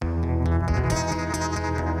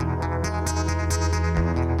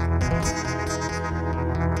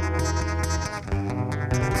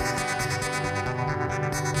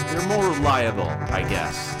reliable, I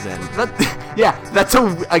guess, than... That's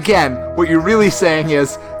again, what you're really saying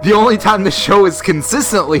is the only time the show is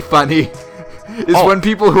consistently funny is when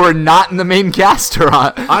people who are not in the main cast are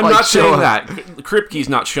on. I'm not saying that. Kripke's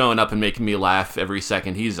not showing up and making me laugh every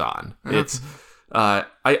second he's on. It's,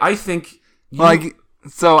 I think...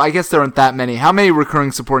 So I guess there aren't that many. How many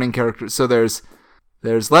recurring supporting characters? So there's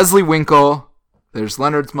Leslie Winkle, there's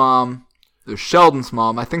Leonard's mom, there's Sheldon's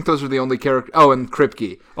mom. I think those are the only characters. Oh, and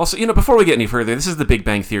Kripke. Also, before we get any further, this is the Big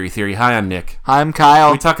Bang Theory. Hi, I'm Nick. Hi, I'm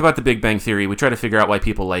Kyle. We talk about the Big Bang Theory. We try to figure out why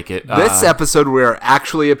people like it. This episode, we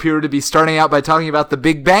actually appear to be starting out by talking about the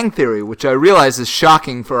Big Bang Theory, which I realize is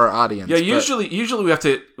shocking for our audience. Yeah, usually we have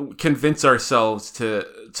to convince ourselves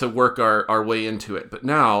to work our way into it. But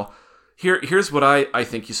now, here's what I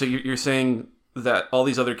think. So you're saying that all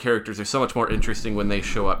these other characters are so much more interesting when they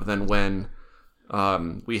show up than when...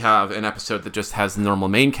 we have an episode that just has the normal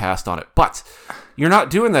main cast on it. But you're not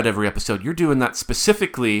doing that every episode. You're doing that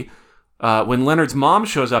specifically when Leonard's mom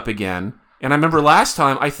shows up again. And I remember last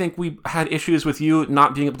time, I think we had issues with you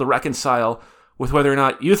not being able to reconcile with whether or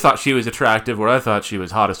not you thought she was attractive or I thought she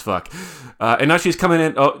was hot as fuck. And now she's coming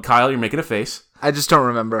in. Oh, Kyle, you're making a face. I just don't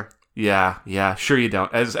remember. Yeah, sure you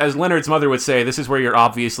don't. As Leonard's mother would say, this is where you're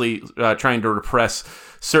obviously trying to repress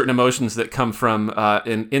certain emotions that come from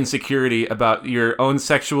an insecurity about your own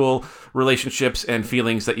sexual relationships and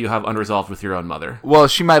feelings that you have unresolved with your own mother. Well,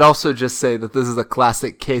 she might also just say that this is a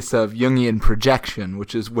classic case of Jungian projection,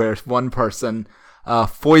 which is where one person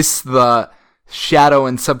foists the shadow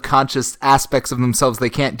and subconscious aspects of themselves they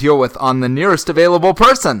can't deal with on the nearest available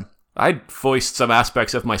person. I'd foist some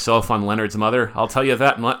aspects of myself on Leonard's mother, I'll tell you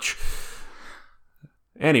that much.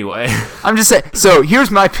 Anyway. I'm just saying, so here's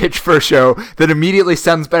my pitch for a show that immediately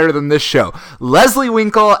sounds better than this show. Leslie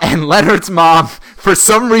Winkle and Leonard's mom, for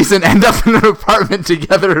some reason, end up in an apartment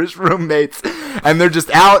together as roommates, and they're just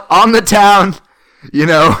out on the town,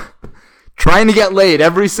 trying to get laid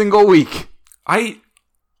every single week. I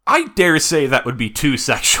dare say that would be too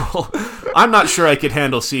sexual. I'm not sure I could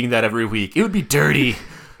handle seeing that every week. It would be dirty.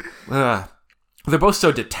 They're both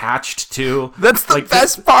so detached, too. That's the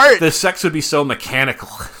best part. The sex would be so mechanical.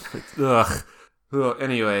 Ugh.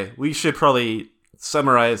 Anyway, we should probably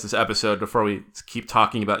summarize this episode before we keep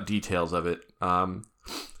talking about details of it.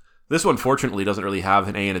 This one, fortunately, doesn't really have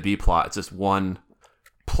an A and a B plot. It's just one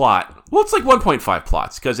plot. Well, it's like 1.5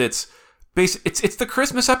 plots, because it's the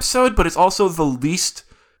Christmas episode, but it's also the least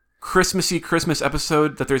Christmassy Christmas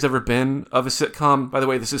episode that there's ever been of a sitcom. By the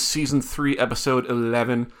way, this is season 3, episode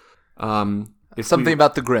 11. Something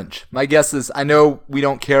about the Grinch. My guess is, I know we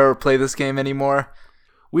don't care or play this game anymore.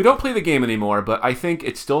 We don't play the game anymore, but I think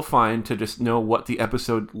it's still fine to just know what the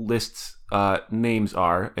episode lists names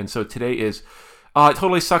are. And so today is, it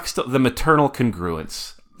totally sucks, the maternal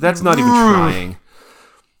congruence. That's not even trying.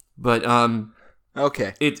 But,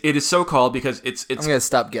 okay. It is so called because it's I'm going to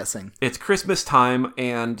stop guessing. It's Christmas time,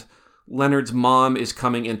 and Leonard's mom is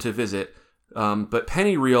coming in to visit. But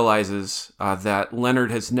Penny realizes that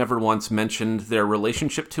Leonard has never once mentioned their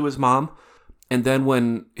relationship to his mom. And then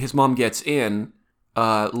when his mom gets in,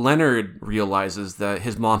 Leonard realizes that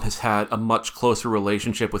his mom has had a much closer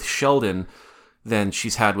relationship with Sheldon than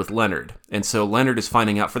she's had with Leonard. And so Leonard is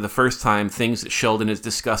finding out for the first time things that Sheldon has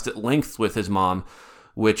discussed at length with his mom,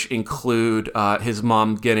 which include Leonard's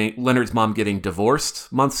mom getting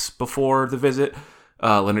divorced months before the visit,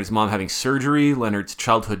 Leonard's mom having surgery, Leonard's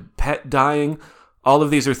childhood pet dying. All of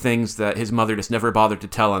these are things that his mother just never bothered to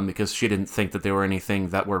tell him because she didn't think that they were anything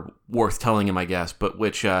that were worth telling him, I guess, but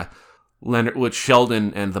which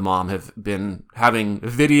Sheldon and the mom have been having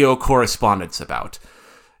video correspondence about.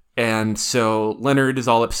 And so Leonard is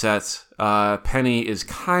all upset. Penny is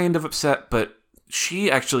kind of upset, but she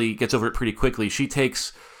actually gets over it pretty quickly. She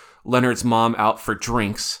takes Leonard's mom out for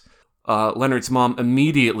drinks. Leonard's mom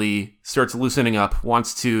immediately starts loosening up,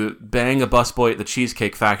 wants to bang a busboy at the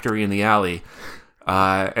Cheesecake Factory in the alley.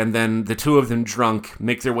 And then the two of them drunk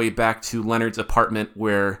make their way back to Leonard's apartment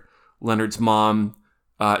where Leonard's mom,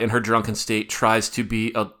 in her drunken state, tries to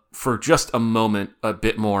be, for just a moment, a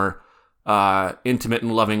bit more intimate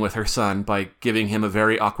and loving with her son by giving him a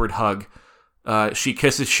very awkward hug. She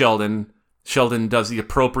kisses Sheldon. Sheldon does the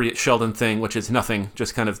appropriate Sheldon thing, which is nothing,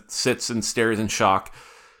 just kind of sits and stares in shock.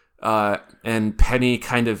 And Penny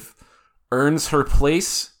kind of earns her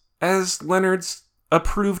place as Leonard's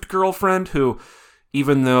approved girlfriend, who,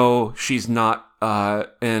 even though she's not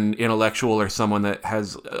an intellectual or someone that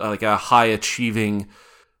has like a high-achieving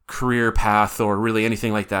career path or really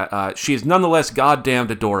anything like that, she is nonetheless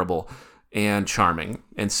goddamned adorable and charming.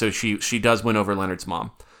 And so she does win over Leonard's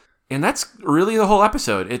mom. And that's really the whole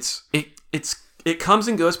episode. It comes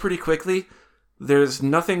and goes pretty quickly. There's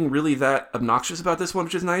nothing really that obnoxious about this one,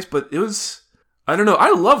 which is nice, but it was, I don't know.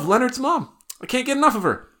 I love Leonard's mom. I can't get enough of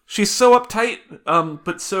her. She's so uptight,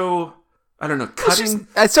 but so, I don't know, cutting.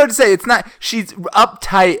 I started to say, it's not, she's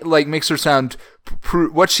uptight, like, makes her sound,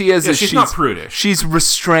 what she is she's not prudish. She's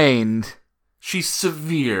restrained. She's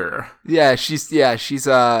severe. Yeah, she's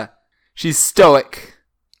stoic.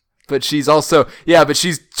 But she's also, but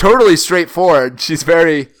she's totally straightforward. She's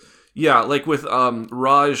very... Yeah, like with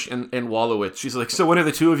Raj and Wallowitz, she's like, so when are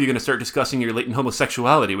the two of you going to start discussing your latent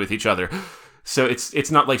homosexuality with each other? So it's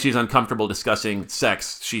not like she's uncomfortable discussing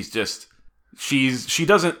sex. She's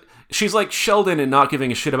like Sheldon in not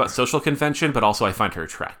giving a shit about social convention, but also I find her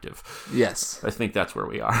attractive. Yes. I think that's where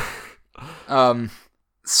we are.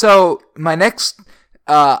 So my next,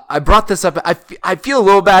 I brought this up. I feel a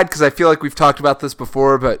little bad because I feel like we've talked about this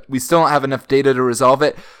before, but we still don't have enough data to resolve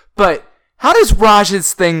it. But how does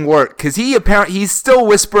Raj's thing work? Because he's still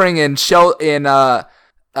whispering in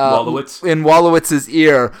Wallowitz's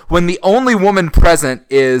ear when the only woman present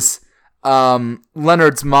is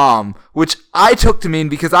Leonard's mom, which I took to mean,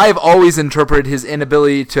 because I have always interpreted his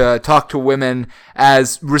inability to talk to women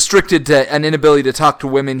as restricted to an inability to talk to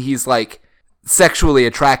women he's like sexually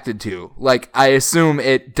attracted to. Like, I assume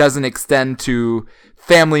it doesn't extend to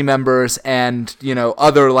family members and, you know,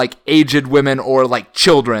 other like aged women or like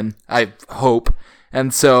children, I hope.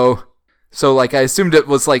 And so like, I assumed it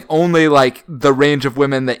was like only like the range of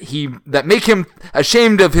women that make him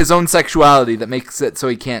ashamed of his own sexuality, that makes it so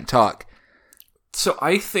he can't talk. So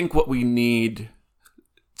I think what we need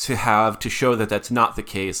to have to show that that's not the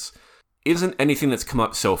case isn't anything that's come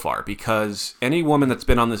up so far, because any woman that's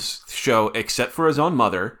been on this show, except for his own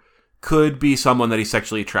mother, could be someone that he's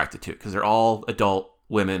sexually attracted to, because they're all adult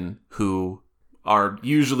women who are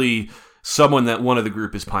usually someone that one of the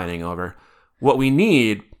group is pining over. What we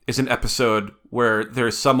need is an episode where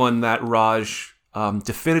there's someone that Raj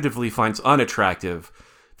definitively finds unattractive,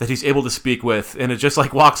 that he's able to speak with, and it just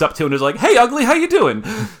like walks up to and is like, "Hey, ugly, how you doing?"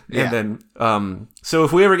 Yeah. And then, so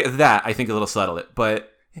if we ever get that, I think it'll settle it. But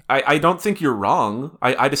I don't think you're wrong.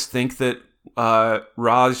 I just think that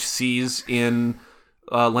Raj sees in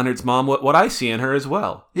Leonard's mom what I see in her as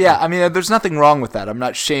well. Yeah, I mean, there's nothing wrong with that. I'm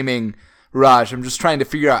not shaming Raj. I'm just trying to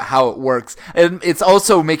figure out how it works. And it's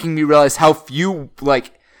also making me realize how few,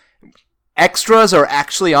 like, extras are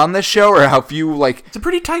actually on this show, or how few, like... It's a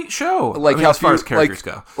pretty tight show, like, as far as characters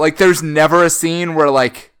go. Like, there's never a scene where,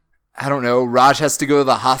 like, I don't know, Raj has to go to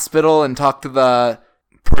the hospital and talk to the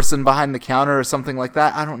person behind the counter or something like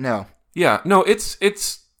that. I don't know. Yeah, no, it's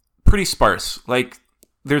pretty sparse. Like,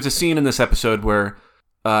 there's a scene in this episode where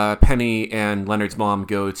Penny and Leonard's mom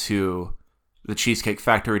go to the Cheesecake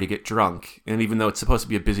Factory to get drunk, and even though it's supposed to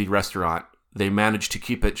be a busy restaurant, they manage to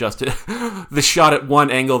keep it just the shot at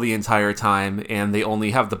one angle the entire time, and they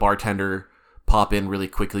only have the bartender pop in really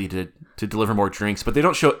quickly to deliver more drinks, but they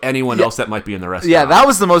don't show anyone else that might be in the restaurant. Yeah, that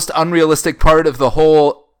was the most unrealistic part of the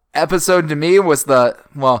whole episode to me, was this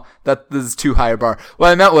is too high a bar. What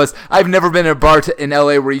I meant was, I've never been in a bar in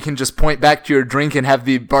LA where you can just point back to your drink and have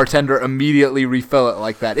the bartender immediately refill it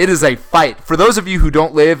like that. It is a fight. For those of you who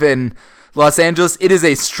don't live in Los Angeles, it is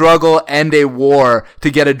a struggle and a war to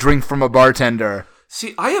get a drink from a bartender.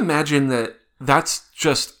 See, I imagine that that's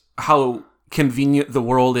just how convenient the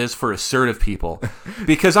world is for assertive people,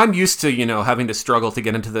 because I'm used to, you know, having to struggle to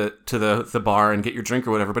get into the bar and get your drink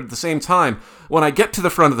or whatever. But at the same time, when I get to the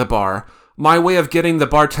front of the bar, my way of getting the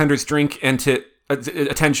bartender's drink and to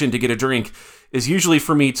attention to get a drink is usually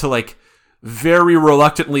for me to like very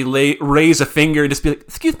reluctantly raise a finger and just be like,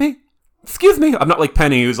 "Excuse me. Excuse me." I'm not like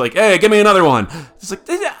Penny, who's like, "Hey, give me another one." It's like,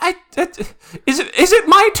 is it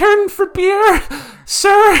my turn for beer,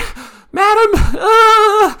 sir, madam?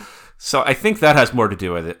 So I think that has more to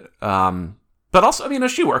do with it. But also, I mean,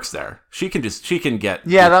 she works there. She can get.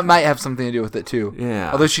 Yeah, that might have something to do with it too.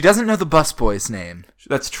 Yeah. Although she doesn't know the busboy's name.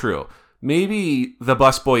 That's true. Maybe the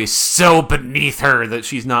busboy is so beneath her that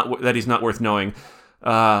he's not worth knowing.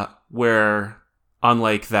 Where,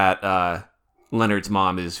 unlike that, Leonard's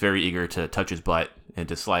mom is very eager to touch his butt and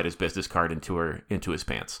to slide his business card into his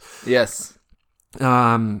pants. Yes.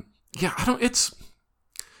 Yeah, I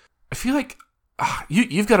feel like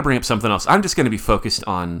you've got to bring up something else. I'm just going to be focused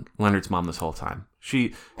on Leonard's mom this whole time.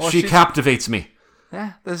 She captivates me.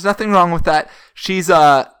 Yeah, there's nothing wrong with that. She's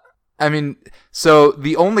there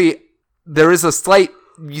is a slight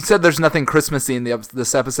you said there's nothing Christmassy in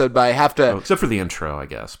this episode, but I have to... except for the intro, I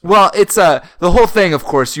guess. Well, it's the whole thing, of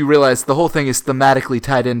course, you realize the whole thing is thematically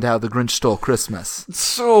tied into How the Grinch Stole Christmas.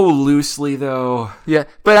 So loosely, though. Yeah,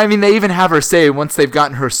 but I mean, they even have her say, once they've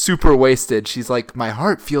gotten her super wasted, she's like, my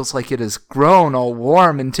heart feels like it has grown all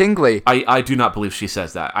warm and tingly. I do not believe she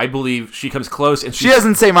says that. I believe she comes close and she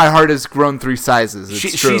doesn't say my heart has grown 3 sizes.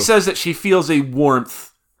 It's true. She says that she feels a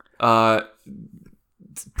warmth, not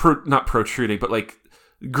protruding, but like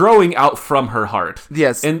growing out from her heart.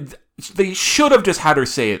 Yes. And they should have just had her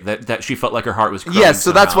say it, that she felt like her heart was growing. Yes,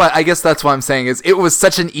 so somehow. I guess that's what I'm saying, is it was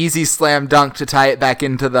such an easy slam dunk to tie it back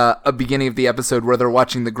into the beginning of the episode where they're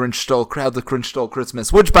watching How the Grinch Stole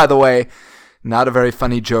Christmas, which, by the way, not a very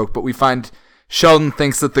funny joke, but we find Sheldon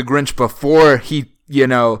thinks that the Grinch, before he,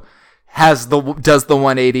 does the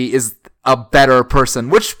 180, is a better person,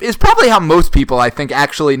 which is probably how most people, I think,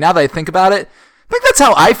 actually, now that I think about it, I think that's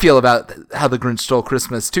how I feel about How the Grinch Stole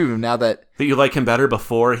Christmas, too, now that... That you like him better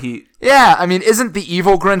before he... Yeah, I mean, isn't the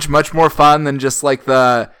evil Grinch much more fun than just, like,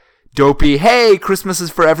 the dopey, hey, Christmas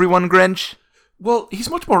is for everyone Grinch? Well, he's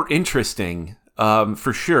much more interesting,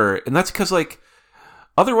 for sure, and that's because, like,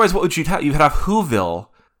 otherwise what would you have? You'd have Whoville,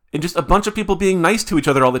 and just a bunch of people being nice to each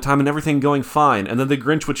other all the time and everything going fine, and then the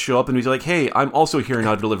Grinch would show up and he's like, hey, I'm also here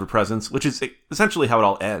now to deliver presents, which is essentially how it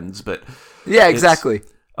all ends, but... Yeah, exactly.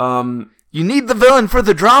 You need the villain for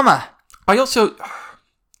the drama. I also...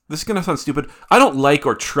 This is going to sound stupid. I don't like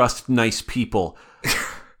or trust nice people.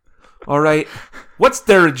 All right? What's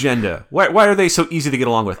their agenda? Why are they so easy to get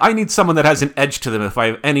along with? I need someone that has an edge to them if I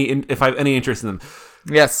have any interest in them.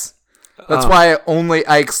 Yes. That's why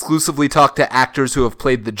I exclusively talk to actors who have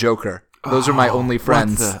played the Joker. Those are my only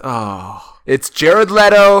friends. It's Jared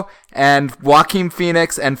Leto and Joaquin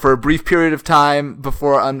Phoenix, and for a brief period of time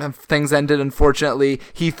before things ended, unfortunately,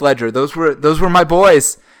 Heath Ledger. Those were my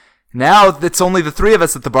boys. Now it's only the 3 of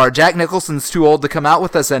us at the bar. Jack Nicholson's too old to come out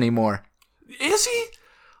with us anymore. Is he?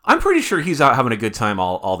 I'm pretty sure he's out having a good time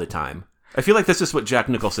all the time. I feel like this is what Jack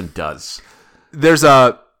Nicholson does. There's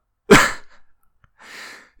a...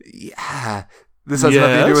 Yeah, this has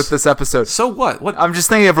nothing to do with this episode. So what? I'm just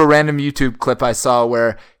thinking of a random YouTube clip I saw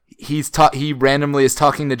where he randomly is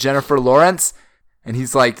talking to Jennifer Lawrence, and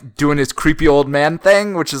he's like doing his creepy old man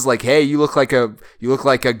thing, which is like, hey, you look like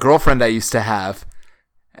a girlfriend I used to have,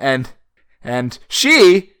 and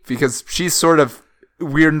she, because she's sort of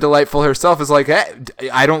weird and delightful herself, is like, hey,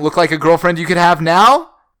 I don't look like a girlfriend you could have now.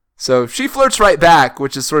 So she flirts right back,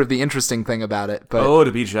 which is sort of the interesting thing about it. But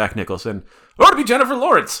to be Jack Nicholson. Or to be Jennifer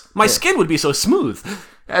Lawrence. My skin would be so smooth.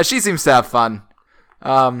 She seems to have fun.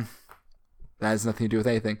 That has nothing to do with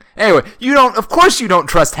anything. Anyway, of course you don't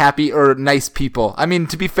trust happy or nice people. I mean,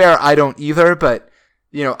 to be fair, I don't either, but,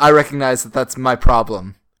 I recognize that that's my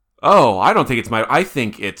problem. Oh, I don't think it's I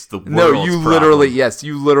think it's the world's No, you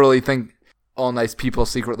problem. literally think all nice people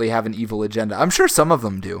secretly have an evil agenda. I'm sure some of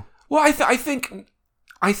them do. Well, I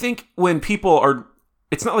think when people are,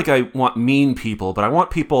 it's not like I want mean people, but I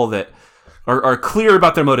want people that are clear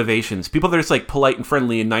about their motivations. People that are just like polite and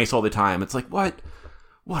friendly and nice all the time. It's like, what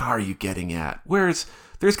are you getting at? There's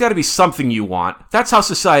got to be something you want. That's how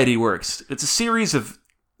society works. It's a series of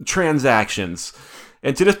transactions.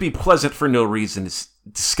 And to just be pleasant for no reason is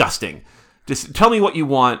disgusting. Just tell me what you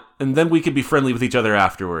want, and then we can be friendly with each other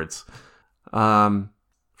afterwards.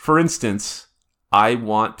 For instance, I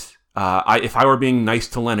want... if I were being nice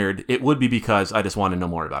to Leonard, it would be because I just want to know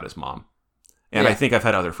more about his mom. And I think I've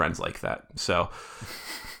had other friends like that. So,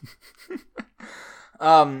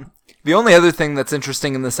 the only other thing that's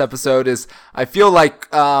interesting in this episode is I feel like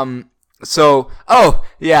we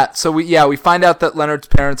find out that Leonard's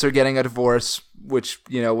parents are getting a divorce, which,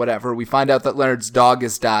 whatever. We find out that Leonard's dog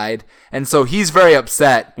has died, and so he's very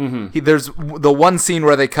upset. Mm-hmm. There's the one scene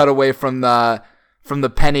where they cut away from the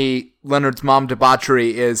Penny, Leonard's mom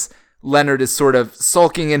debauchery, is Leonard is sort of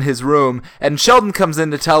sulking in his room, and Sheldon comes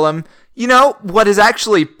in to tell him, what is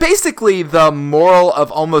actually basically the moral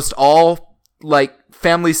of almost all, like,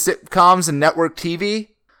 family sitcoms and network TV,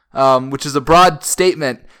 which is a broad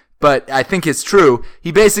statement, but I think it's true.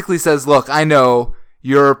 He basically says, look, I know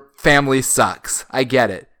your family sucks. I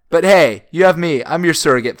get it. But hey, you have me. I'm your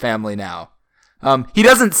surrogate family now. He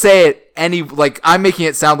doesn't say it I'm making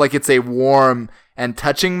it sound like it's a warm and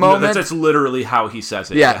touching moment. No, that's literally how he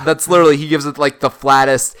says it. Yeah, that's literally, he gives it like the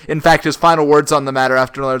flattest. In fact, his final words on the matter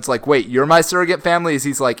after Leonard's like, wait, you're my surrogate family?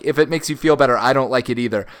 He's like, if it makes you feel better, I don't like it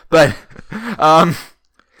either. But,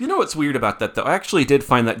 you know what's weird about that, though? I actually did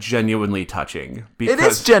find that genuinely touching. It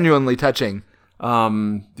is genuinely touching.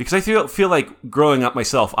 Because I feel like growing up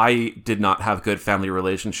myself, I did not have good family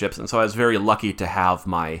relationships, and so I was very lucky to have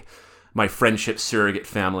my friendship surrogate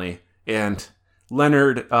family. And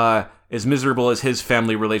Leonard, as miserable as his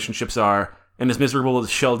family relationships are, and as miserable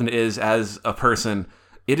as Sheldon is as a person,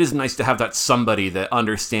 it is nice to have that somebody that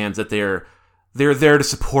understands that they're there to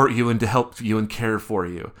support you and to help you and care for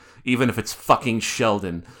you, even if it's fucking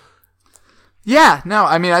Sheldon. Yeah, no,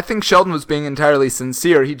 I mean, I think Sheldon was being entirely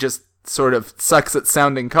sincere. He just sort of sucks at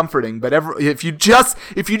sounding comforting. But if you just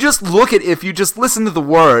listen to the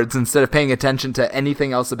words instead of paying attention to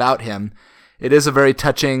anything else about him, it is a very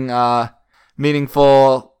touching,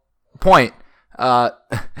 meaningful point.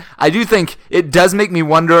 I do think it does make me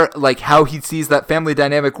wonder, like, how he sees that family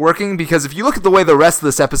dynamic working, because if you look at the way the rest of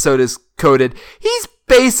this episode is coded, he's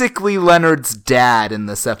basically Leonard's dad in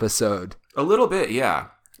this episode. A little bit, yeah.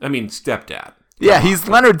 I mean, stepdad. Yeah, he's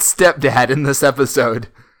Leonard's stepdad in this episode.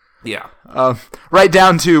 Yeah. Right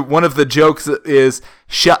down to one of the jokes is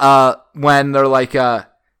when they're like, that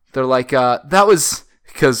was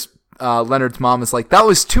because Leonard's mom is like, that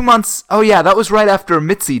was 2 months. Oh yeah, that was right after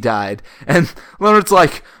Mitzi died. And Leonard's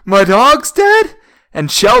like, my dog's dead? And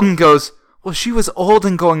Sheldon goes, well, she was old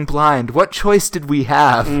and going blind. What choice did we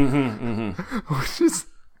have?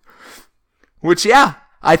 Which, yeah.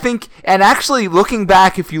 I think, and actually looking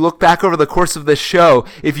back, if you look back over the course of this show,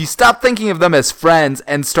 if you stop thinking of them as friends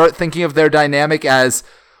and start thinking of their dynamic as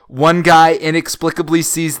one guy inexplicably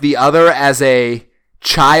sees the other as a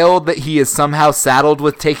child that he is somehow saddled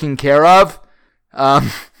with taking care of,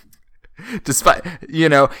 despite,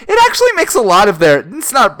 it actually makes a lot of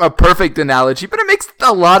it's not a perfect analogy, but it makes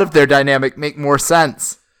a lot of their dynamic make more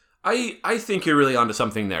sense. I think you're really onto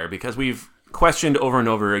something there, because we've questioned over and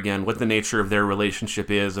over again what the nature of their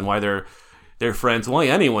relationship is and why they're friends. Why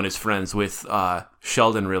anyone is friends with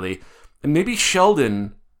Sheldon, really. And maybe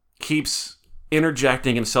Sheldon keeps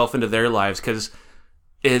interjecting himself into their lives because,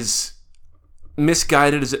 as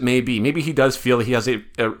misguided as it may be, maybe he does feel that he has a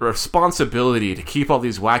responsibility to keep all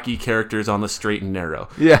these wacky characters on the straight and narrow.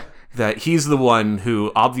 Yeah. That he's the one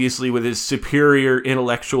who, obviously with his superior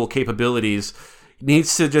intellectual capabilities,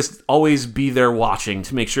 needs to just always be there watching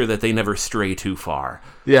to make sure that they never stray too far.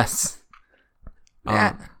 Yes.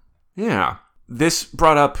 Yeah. This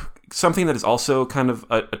brought up something that is also kind of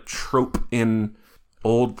a trope in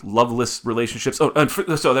old loveless relationships. So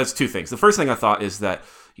that's two things. The first thing I thought is that,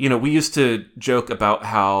 we used to joke about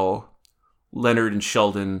how Leonard and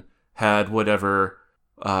Sheldon had whatever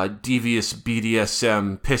devious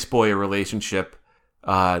BDSM piss boy relationship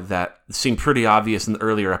that seemed pretty obvious in the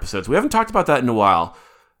earlier episodes. We haven't talked about that in a while,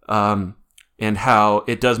 and how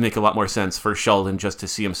it does make a lot more sense for Sheldon just to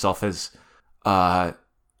see himself as,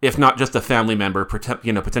 if not just a family member,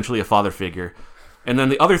 potentially a father figure. And then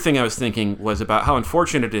the other thing I was thinking was about how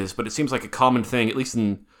unfortunate it is, but it seems like a common thing, at least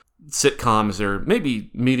in sitcoms or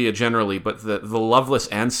maybe media generally, but the loveless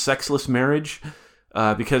and sexless marriage,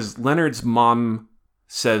 because Leonard's mom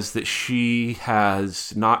says that she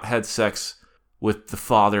has not had sex with the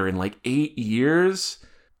father in like 8 years,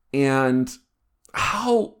 and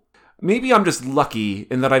how maybe I'm just lucky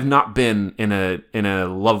in that I've not been in a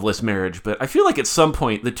loveless marriage, but I feel like at some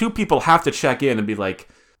point the two people have to check in and be like,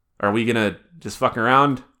 are we gonna just fuck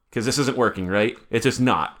around? Because this isn't working, right? It's just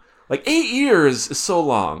not. Like 8 years is so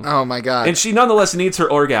long. Oh my god. And she nonetheless needs her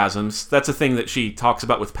orgasms. That's a thing that she talks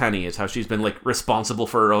about with Penny, is how she's been like responsible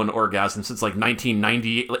for her own orgasms since like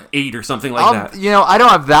 1998 or something like that. I don't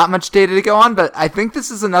have that much data to go on, but I think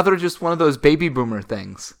this is another just one of those baby boomer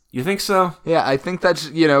things. You think so? Yeah, I think that's,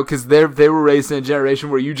 because they were raised in a generation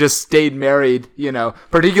where you just stayed married,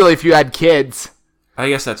 particularly if you had kids. I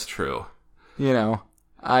guess that's true.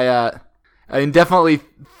 I can definitely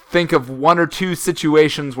think of one or two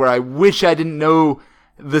situations where I wish I didn't know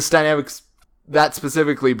this dynamics that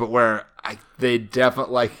specifically, but where they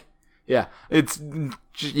definitely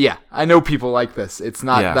I know people like this. It's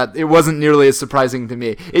not that it wasn't nearly as surprising to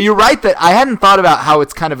me. You're right that I hadn't thought about how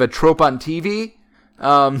it's kind of a trope on TV.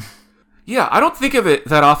 Yeah, I don't think of it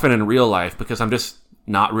that often in real life because I'm just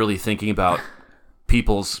not really thinking about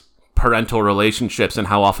people's parental relationships and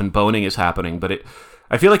how often boning is happening, but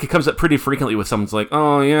I feel like it comes up pretty frequently with someone's like,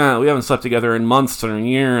 oh yeah, we haven't slept together in months or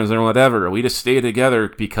years or whatever. We just stay together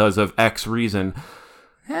because of X reason.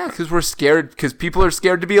 Yeah, because we're scared, because people are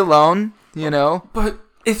scared to be alone, But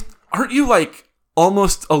aren't you like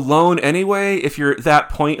almost alone anyway if you're at that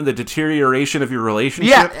point in the deterioration of your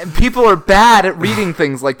relationship? Yeah, and people are bad at reading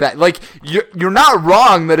things like that. Like, you're not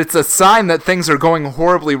wrong that it's a sign that things are going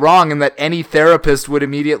horribly wrong and that any therapist would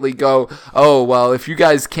immediately go, oh, well, if you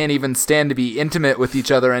guys can't even stand to be intimate with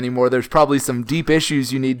each other anymore, there's probably some deep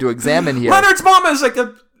issues you need to examine here. Leonard's mom is like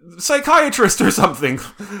a psychiatrist or something.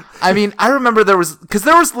 I mean, I remember there was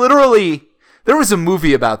a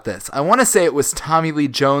movie about this. I want to say it was Tommy Lee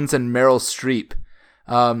Jones and Meryl Streep.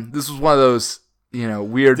 This was one of those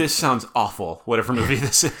weird. This sounds awful, whatever movie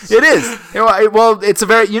this is. It is. Well, it's a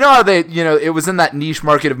very, how they, it was in that niche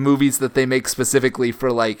market of movies that they make specifically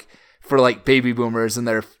for baby boomers in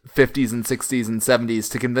their 50s and 60s and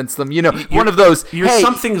 70s to convince them, one of those, hey,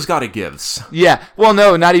 something's gotta gives. Yeah. Well,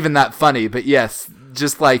 no, not even that funny, but yes,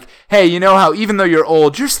 just like, hey, you know how even though you're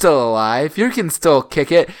old, you're still alive. You can still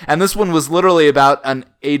kick it. And this one was literally about an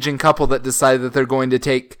aging couple that decided that they're going to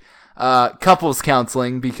take couples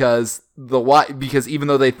counseling because even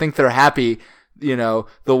though they think they're happy, the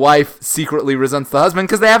wife secretly resents the husband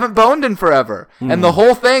because they haven't boned in forever. And the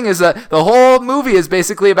whole thing is the whole movie is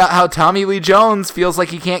basically about how Tommy Lee Jones feels like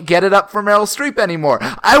he can't get it up for Meryl Streep anymore.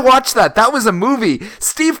 I watched that. That was a movie.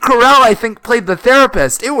 Steve Carell, I think, played the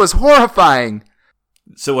therapist. It was horrifying.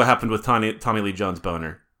 So what happened with Tommy Lee Jones'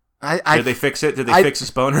 boner? Did they fix it? Did they fix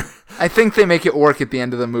his boner? I think they make it work at the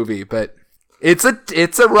end of the movie, but it's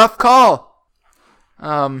a rough call.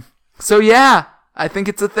 So yeah, I think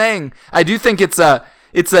it's a thing. I do think it's part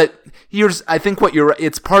of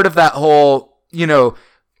that whole,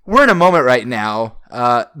 we're in a moment right now.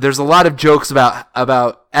 There's a lot of jokes about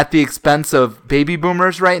at the expense of baby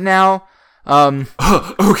boomers right now.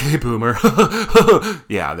 Okay, boomer.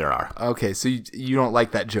 Yeah, there are. Okay, so you don't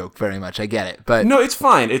like that joke very much. I get it, but no, it's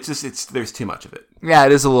fine. It's just there's too much of it. Yeah,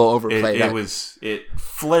 it is a little overplayed. It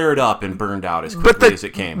flared up and burned out as quickly as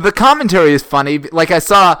it came. The commentary is funny.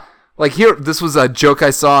 This was a joke I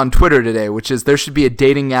saw on Twitter today, which is there should be a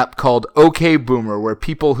dating app called OK Boomer, where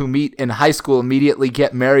people who meet in high school immediately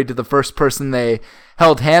get married to the first person they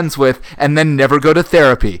held hands with and then never go to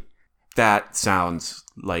therapy. That sounds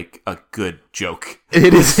like a good joke.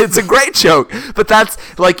 It is. It's a great joke. But that's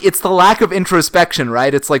it's the lack of introspection,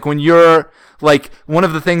 right? It's like when you're one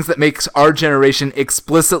of the things that makes our generation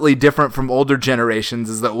explicitly different from older generations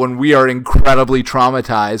is that when we are incredibly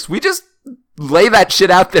traumatized, we just lay that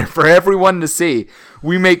shit out there for everyone to see.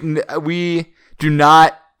 We're not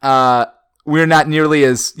nearly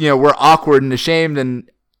as, we're awkward and ashamed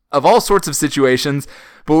and of all sorts of situations,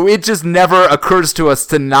 but it just never occurs to us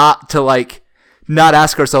to not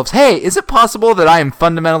ask ourselves, hey, is it possible that I am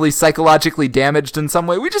fundamentally psychologically damaged in some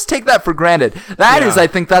way? We just take that for granted. I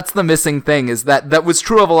think that's the missing thing, is that was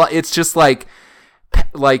true of a lot. It's just like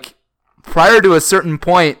prior to a certain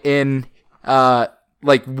point in,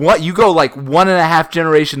 what you go 1.5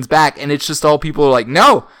 generations back and it's just all people are like,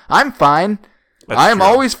 no, I'm fine. I'm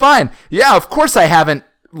always fine. Yeah, of course I haven't.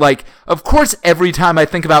 Of course, every time I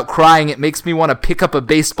think about crying, it makes me want to pick up a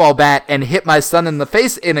baseball bat and hit my son in the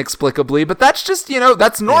face inexplicably. But that's just,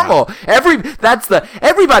 that's normal. Yeah.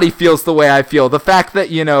 Everybody feels the way I feel. The fact that,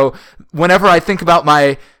 whenever I think about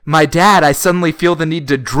my dad, I suddenly feel the need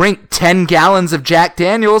to drink 10 gallons of Jack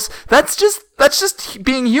Daniels. That's just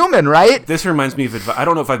being human, right? This reminds me of advice. I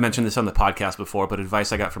don't know if I've mentioned this on the podcast before, but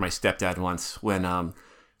advice I got from my stepdad once when,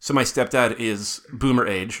 so my stepdad is boomer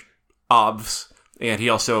age, obvs. And he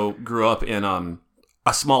also grew up in a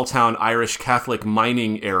small town Irish Catholic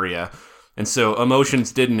mining area. And so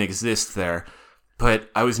emotions didn't exist there.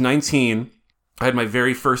 But I was 19. I had my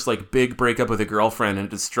very first big breakup with a girlfriend and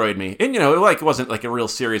it destroyed me. And it wasn't a real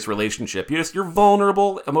serious relationship. You're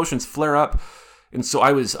vulnerable, emotions flare up. And so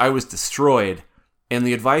I was destroyed. And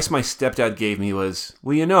the advice my stepdad gave me was,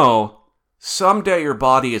 well, someday your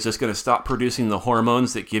body is just going to stop producing the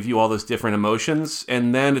hormones that give you all those different emotions,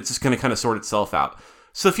 and then it's just going to kind of sort itself out.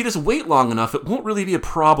 So if you just wait long enough, it won't really be a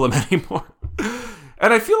problem anymore.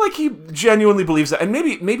 And I feel like he genuinely believes that. And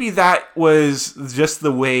maybe that was just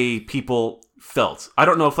the way people felt. I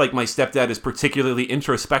don't know if my stepdad is particularly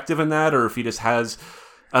introspective in that, or if he just has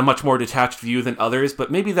a much more detached view than others, but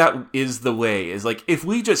maybe that is the way, is if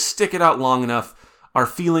we just stick it out long enough, our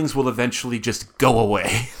feelings will eventually just go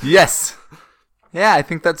away. Yes. Yeah, I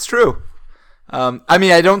think that's true.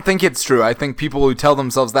 I don't think it's true. I think people who tell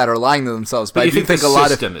themselves that are lying to themselves. But I do think a lot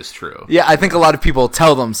of system is true. Yeah, I think a lot of people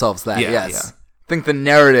tell themselves that. Yeah, yes, yeah. I think the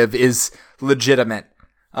narrative is legitimate.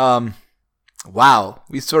 Wow,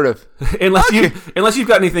 we sort of unless you've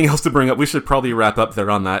got anything else to bring up, we should probably wrap up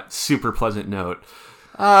there on that super pleasant note.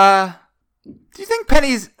 Do you think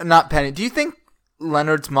do you think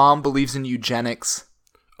Leonard's mom believes in eugenics?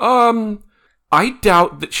 I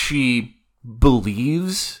doubt that she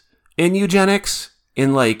believes in eugenics,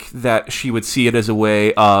 in that she would see it as a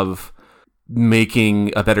way of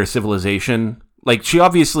making a better civilization. She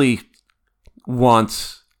obviously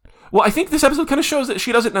wants... Well, I think this episode kind of shows that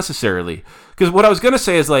she doesn't necessarily. Because what I was going to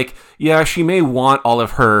say is she may want all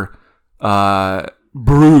of her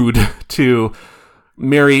brood to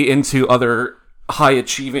marry into other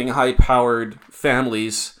high-achieving, high-powered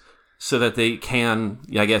families so that they can,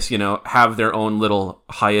 I guess, have their own little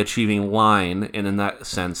high-achieving line, and in that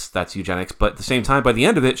sense, that's eugenics. But at the same time, by the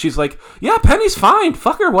end of it, she's like, yeah, Penny's fine,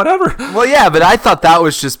 fuck her, whatever. Well, yeah, but I thought that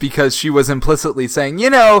was just because she was implicitly saying,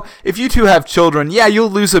 if you two have children, yeah, you'll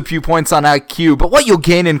lose a few points on IQ, but what you'll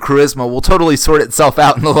gain in charisma will totally sort itself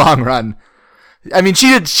out in the long run. I mean,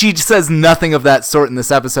 she says nothing of that sort in this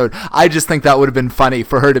episode. I just think that would have been funny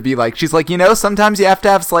for her to be like, she's like, sometimes you have to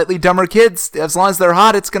have slightly dumber kids. As long as they're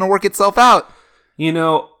hot, it's going to work itself out.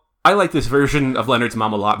 I like this version of Leonard's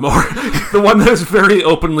mom a lot more. The one that is very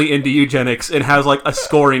openly into eugenics and has like a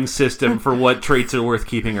scoring system for what traits are worth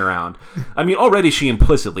keeping around. I mean, already she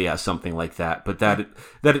implicitly has something like that, but that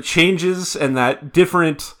it changes and that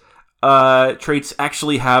different traits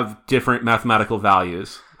actually have different mathematical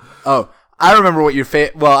values. Oh, I remember what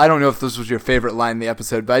well, I don't know if this was your favorite line in the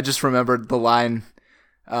episode, but I just remembered the line,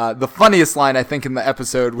 the funniest line, I think, in the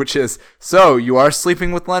episode, which is, so, you are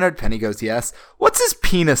sleeping with Leonard? Penny goes, yes. What's his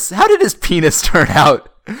penis? How did his penis turn out?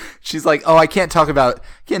 She's like, oh, I can't talk about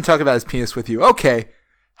his penis with you. Okay.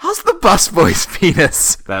 How's the busboy's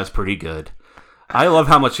penis? That was pretty good. I love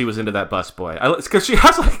how much she was into that busboy. Because she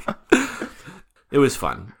has, it was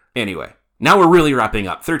fun. Anyway. Now we're really wrapping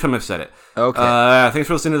up. Third time I've said it. Okay. Thanks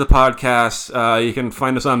for listening to the podcast. You can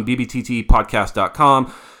find us on bbttpodcast.com.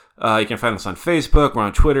 You can find us on Facebook. We're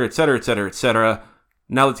on Twitter, etc., etc., etc.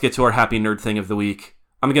 Now let's get to our happy nerd thing of the week.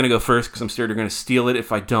 I'm going to go first because I'm scared you're going to steal it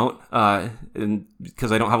if I don't. And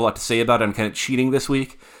because I don't have a lot to say about it, I'm kind of cheating this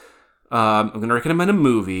week. I'm going to recommend a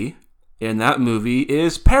movie, and that movie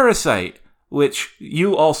is Parasite, which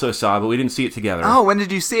you also saw, but we didn't see it together. Oh, when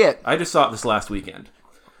did you see it? I just saw it this last weekend.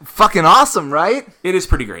 Fucking awesome, right? It is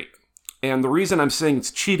pretty great. And the reason I'm saying it's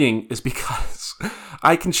cheating is because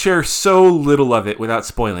I can share so little of it without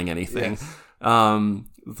spoiling anything. Yes.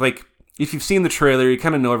 If you've seen the trailer, you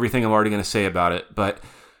kind of know everything I'm already going to say about it. But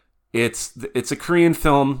it's a Korean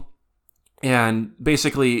film, and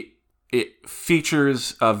basically it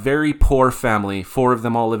features a very poor family, 4 of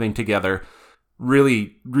them all living together,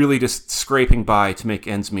 really, really just scraping by to make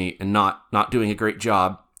ends meet and not doing a great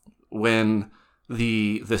job when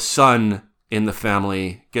the son in the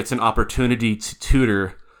family gets an opportunity to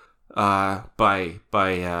tutor by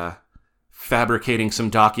fabricating some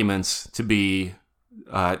documents to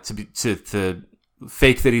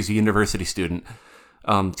fake that he's a university student.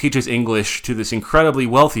 Teaches English to this incredibly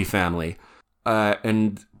wealthy family,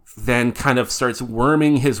 and then kind of starts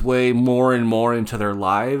worming his way more and more into their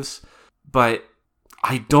lives. But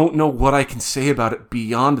I don't know what I can say about it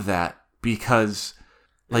beyond that, because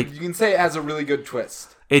you can say it has a really good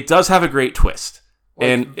twist. It does have a great twist,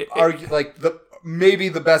 maybe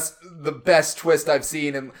the best twist I've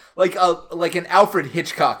seen, and like an Alfred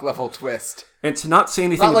Hitchcock level twist. And to not say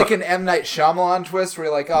anything, not like an M. Night Shyamalan twist where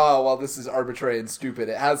you're like, oh well, this is arbitrary and stupid.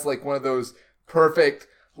 It has like one of those perfect,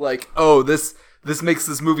 like, oh, this makes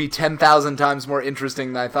this movie 10,000 times more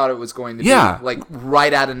interesting than I thought it was going to be. Like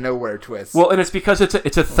right out of nowhere twist. Well, and it's because it's a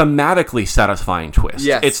thematically satisfying twist.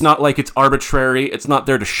 Yes. It's not like it's arbitrary. It's not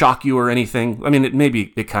there to shock you or anything. I mean,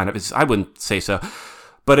 it kind of is. I wouldn't say so.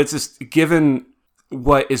 But it's just, given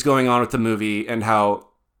what is going on with the movie and how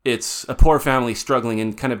it's a poor family struggling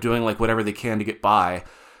and kind of doing like whatever they can to get by,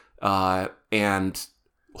 and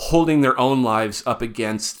holding their own lives up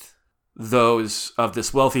against those of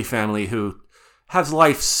this wealthy family who has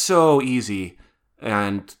life so easy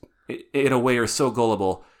and in a way are so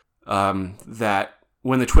gullible, that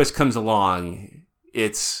when the twist comes along,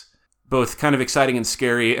 it's both kind of exciting and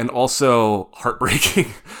scary and also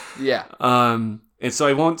heartbreaking. Yeah. And so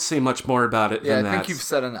I won't say much more about it than that. Yeah, I think you've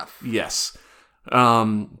said enough. Yes.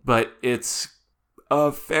 But it's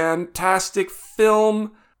a fantastic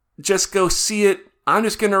film. Just go see it. I'm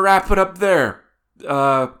just going to wrap it up there.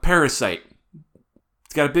 Parasite.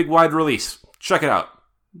 It's got a big wide release. Check it out.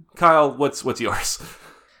 Kyle, what's yours?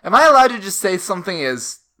 Am I allowed to just say something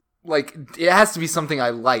is, like, it has to be something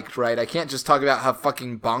I liked, right? I can't just talk about how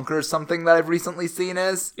fucking bonkers something that I've recently seen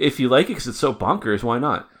is. If you like it because it's so bonkers, why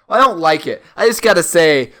not? Well, I don't like it. I just gotta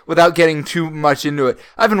say, without getting too much into it,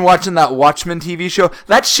 I've been watching that Watchmen TV show.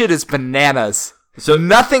 That shit is bananas. So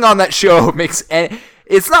nothing on that show makes any...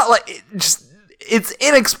 It's not like... It's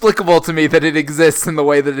inexplicable to me that it exists in the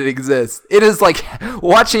way that it exists. It is like,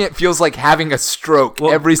 watching it feels like having a stroke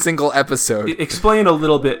every single episode. Explain a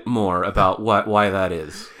little bit more about why that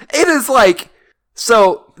is. It is like,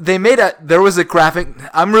 so there was a graphic,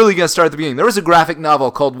 I'm really going to start at the beginning. There was a graphic novel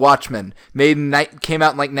called Watchmen, came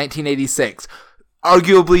out in like 1986.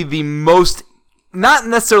 Arguably the most, not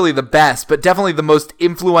necessarily the best, but definitely the most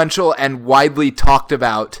influential and widely talked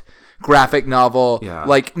about graphic novel,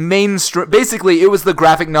 like mainstream. Basically, it was the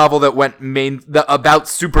graphic novel that went about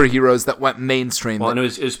superheroes that went mainstream. Well, and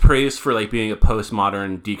it was praised for like being a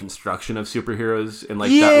postmodern deconstruction of superheroes, and like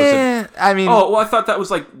that was. I thought that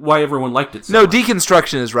was like why everyone liked it. So much.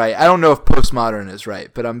 Deconstruction is right. I don't know if postmodern is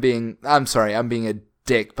right, but I'm being a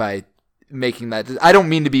dick by making that. I don't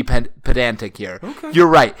mean to be pedantic here. Okay. You're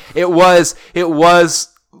right. It was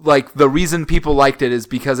like the reason people liked it is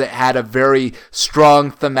because it had a very strong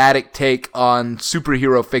thematic take on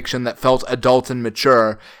superhero fiction that felt adult and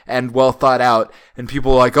mature and well thought out. And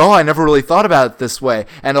people were like, oh, I never really thought about it this way.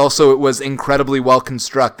 And also it was incredibly well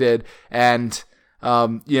constructed and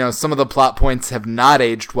some of the plot points have not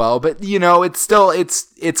aged well, but it's still,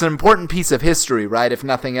 it's an important piece of history, right? If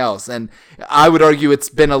nothing else. And I would argue it's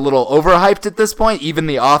been a little overhyped at this point. Even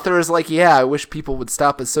the author is like, yeah, I wish people would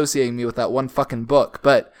stop associating me with that one fucking book.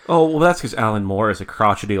 But that's because Alan Moore is a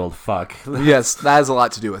crotchety old fuck. Yes, that has a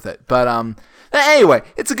lot to do with it. But anyway,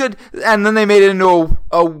 it's a good, and then they made it into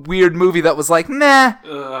a weird movie that was like, meh.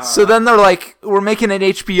 So then they're like, we're making an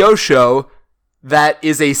HBO show that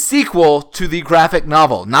is a sequel to the graphic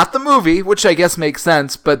novel. Not the movie, which I guess makes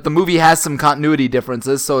sense, but the movie has some continuity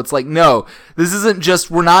differences, so it's like, no, this isn't just,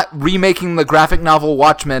 we're not remaking the graphic novel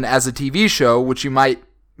Watchmen as a TV show, which you might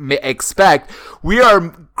expect. We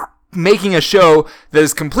are making a show that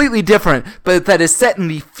is completely different, but that is set in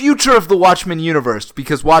the future of the Watchmen universe,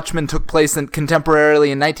 because Watchmen took place contemporarily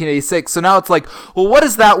in 1986, so now it's like, well, what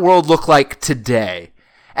does that world look like today?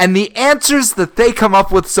 And the answers that they come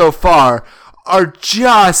up with so far are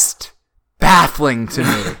just baffling to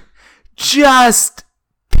me. Just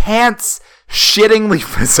pants shittingly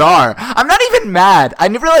bizarre. I'm not even mad. I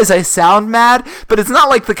realize I sound mad, but it's not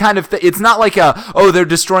like the kind of it's not like they're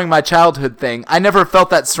destroying my childhood thing. I never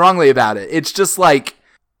felt that strongly about it. It's just like,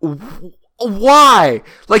 why?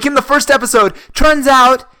 Like in the first episode, turns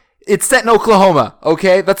out it's set in Oklahoma,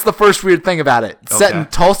 okay? That's the first weird thing about it. It's set in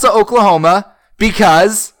Tulsa, Oklahoma,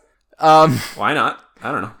 because why not?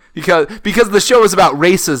 I don't know. Because the show is about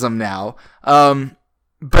racism now,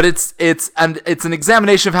 but it's an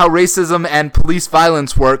examination of how racism and police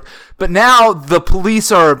violence work. But now the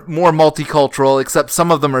police are more multicultural, except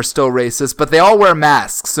some of them are still racist, but they all wear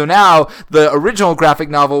masks. So now the original graphic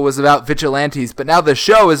novel was about vigilantes, but now the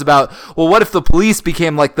show is about, well, what if the police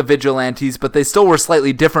became like the vigilantes, but they still were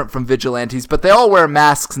slightly different from vigilantes, but they all wear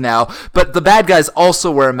masks now, but the bad guys also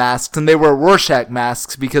wear masks, and they wear Rorschach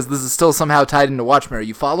masks because this is still somehow tied into Watchmen. Are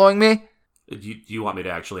you following me? Do you want me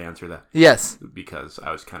to actually answer that? Yes. Because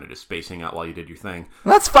I was kind of just spacing out while you did your thing.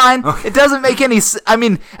 That's fine. Okay. It doesn't make any I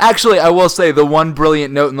mean, actually, I will say the one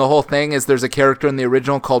brilliant note in the whole thing is there's a character in the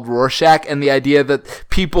original called Rorschach, and the idea that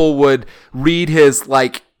people would read his,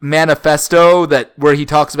 like, manifesto where he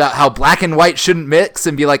talks about how black and white shouldn't mix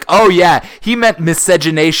and be like, oh yeah, he meant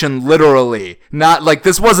miscegenation literally. Not like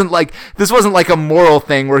this wasn't like a moral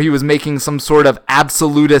thing where he was making some sort of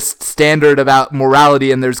absolutist standard about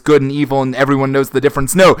morality and there's good and evil and everyone knows the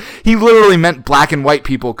difference. No, he literally meant black and white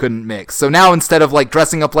people couldn't mix. So now instead of like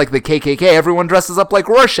dressing up like the KKK, everyone dresses up like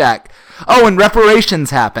Rorschach. Oh, and reparations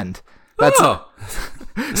happened.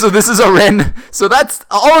 So this is so that's,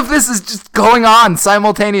 all of this is just going on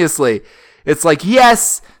simultaneously. It's like,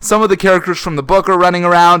 yes, some of the characters from the book are running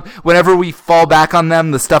around. Whenever we fall back on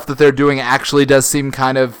them, the stuff that they're doing actually does seem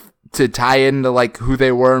kind of to tie into like who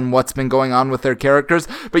they were and what's been going on with their characters.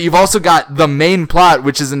 But you've also got the main plot,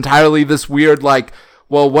 which is entirely this weird, like,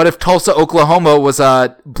 well, what if Tulsa, Oklahoma was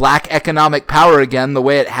a black economic power again, the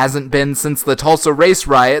way it hasn't been since the Tulsa race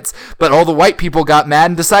riots, but all the white people got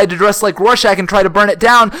mad and decided to dress like Rorschach and try to burn it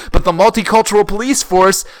down, but the multicultural police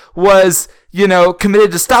force was,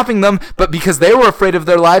 committed to stopping them, but because they were afraid of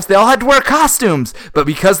their lives, they all had to wear costumes. But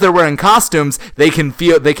because they're wearing costumes, they can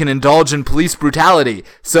indulge in police brutality.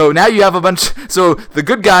 So now you have so the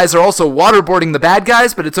good guys are also waterboarding the bad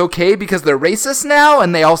guys, but it's okay because they're racist now,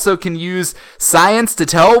 and they also can use science to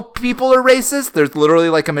tell people are racist. There's literally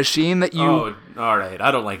like a machine that you... Oh, alright,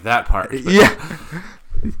 I don't like that part. But... Yeah.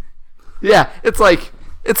 Yeah,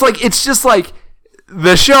 it's just like...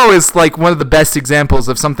 The show is like one of the best examples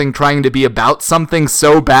of something trying to be about something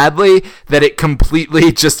so badly that it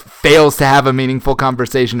completely just fails to have a meaningful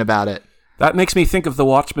conversation about it. That makes me think of the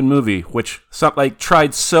Watchmen movie, which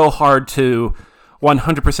tried so hard to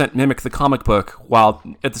 100% mimic the comic book while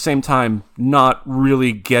at the same time not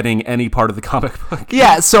really getting any part of the comic book.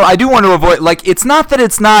 Yeah, so I do want to avoid, like, it's not that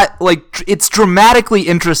it's not, like, it's dramatically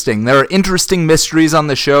interesting. There are interesting mysteries on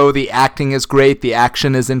the show. The acting is great. The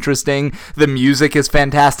action is interesting. The music is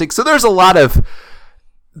fantastic. So there's a lot of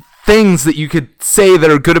things that you could say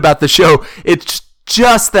that are good about the show. It's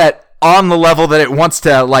just that on the level that it wants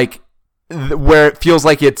to, like, where it feels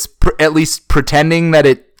like it's at least pretending that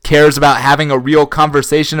it cares about having a real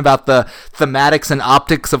conversation about the thematics and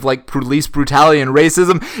optics of like police brutality and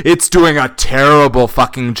racism, it's doing a terrible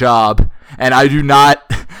fucking job. And I do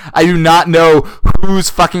not know whose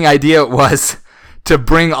fucking idea it was to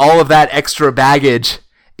bring all of that extra baggage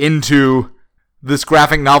into this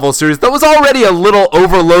graphic novel series that was already a little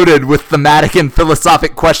overloaded with thematic and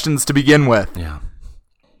philosophic questions to begin with. Yeah.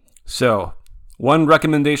 So, one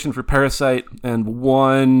recommendation for Parasite and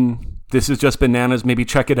one... This is just bananas. Maybe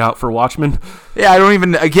check it out for Watchmen. Yeah, I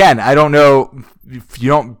don't know. You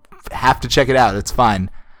don't have to check it out. It's fine.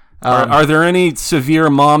 Are there any severe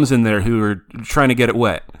moms in there who are trying to get it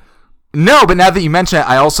wet? No, but now that you mention it,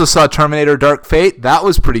 I also saw Terminator Dark Fate. That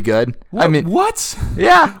was pretty good. What? I mean, what?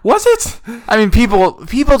 Yeah. Was it? I mean, people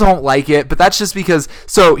don't like it, but that's just because...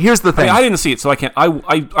 So, here's the thing. I didn't see it, so I can't...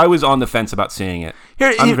 I was on the fence about seeing it.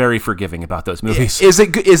 I'm very forgiving about those movies. Is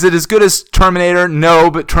it as good as Terminator?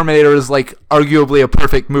 No, but Terminator is like arguably a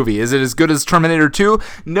perfect movie. Is it as good as Terminator 2?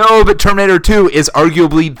 No, but Terminator 2 is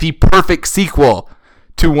arguably the perfect sequel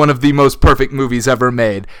to one of the most perfect movies ever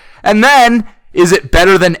made. And then, is it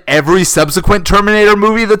better than every subsequent Terminator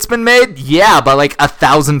movie that's been made? Yeah, by like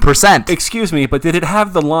 1,000%. Excuse me, but did it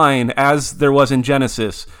have the line, as there was in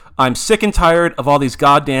Genesis, I'm sick and tired of all these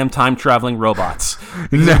goddamn time-traveling robots?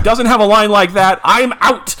 No. It doesn't have a line like that. I'm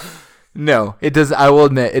out! No, it does. I will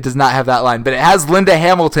admit, it does not have that line. But it has Linda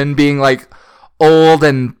Hamilton being like old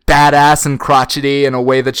and badass and crotchety in a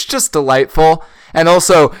way that's just delightful. And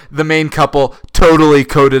also, the main couple totally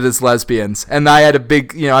coded as lesbians. And I had a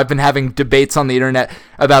big, I've been having debates on the internet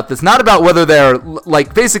about this. Not about whether they're,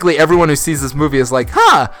 like, basically everyone who sees this movie is like,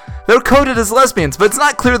 they're coded as lesbians. But it's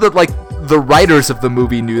not clear that, like, the writers of the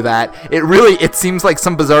movie knew that. It seems like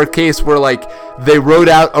some bizarre case where, like, they wrote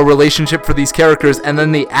out a relationship for these characters, and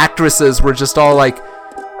then the actresses were just all like,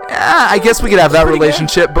 I guess we could have that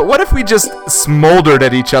relationship, but what if we just smoldered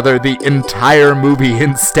at each other the entire movie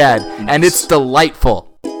instead? And it's delightful.